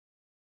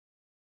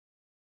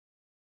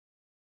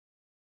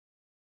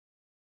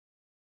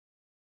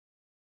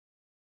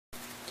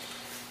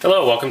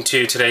Hello, welcome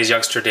to today's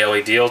Youngster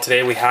Daily Deal.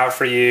 Today we have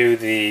for you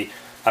the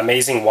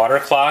amazing water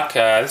clock.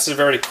 This is a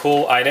very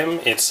cool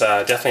item. It's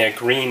definitely a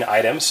green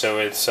item, so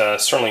it's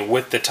certainly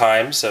with the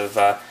times of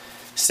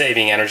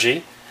saving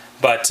energy.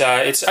 But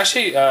it's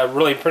actually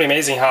really pretty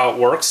amazing how it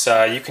works.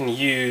 You can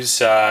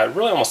use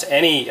really almost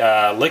any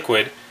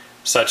liquid,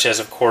 such as,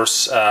 of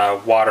course,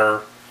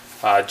 water,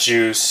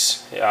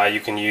 juice. You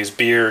can use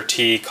beer,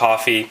 tea,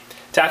 coffee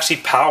to actually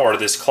power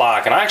this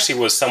clock. And I actually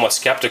was somewhat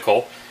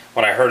skeptical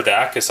when I heard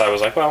that, because I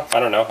was like, well, I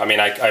don't know. I mean,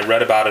 I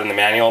read about it in the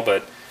manual,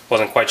 but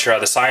wasn't quite sure how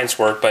the science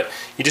worked. But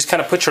you just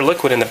kind of put your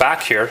liquid in the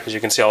back here. As you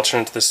can see, I'll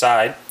turn it to the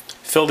side.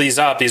 Fill these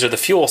up. These are the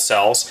fuel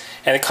cells,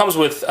 and it comes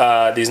with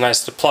these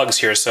nice plugs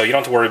here, so you don't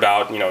have to worry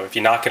about, if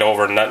you knock it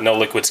over, no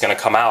liquid's going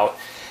to come out.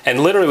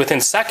 And literally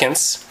within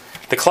seconds,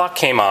 the clock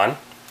came on.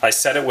 I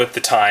set it with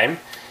the time.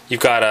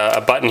 You've got a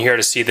button here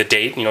to see the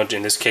date.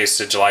 In this case,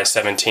 it's July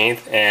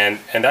 17th, and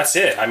that's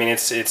it. I mean,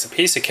 it's a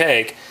piece of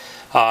cake.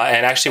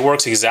 And actually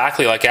works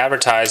exactly like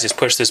advertised. Just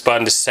push this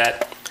button to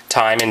set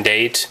time and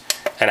date,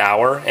 an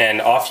hour,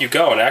 and off you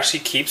go. And it actually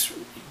keeps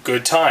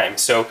good time.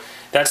 So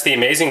that's the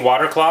amazing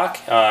water clock.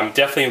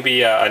 Definitely will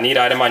be a neat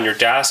item on your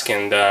desk,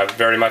 and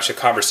very much a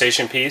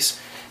conversation piece.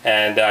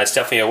 And it's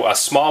definitely a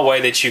small way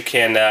that you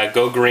can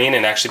go green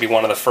and actually be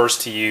one of the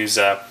first to use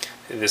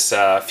this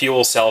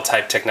fuel cell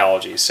type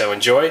technology. So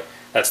enjoy.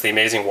 That's the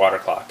amazing water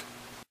clock.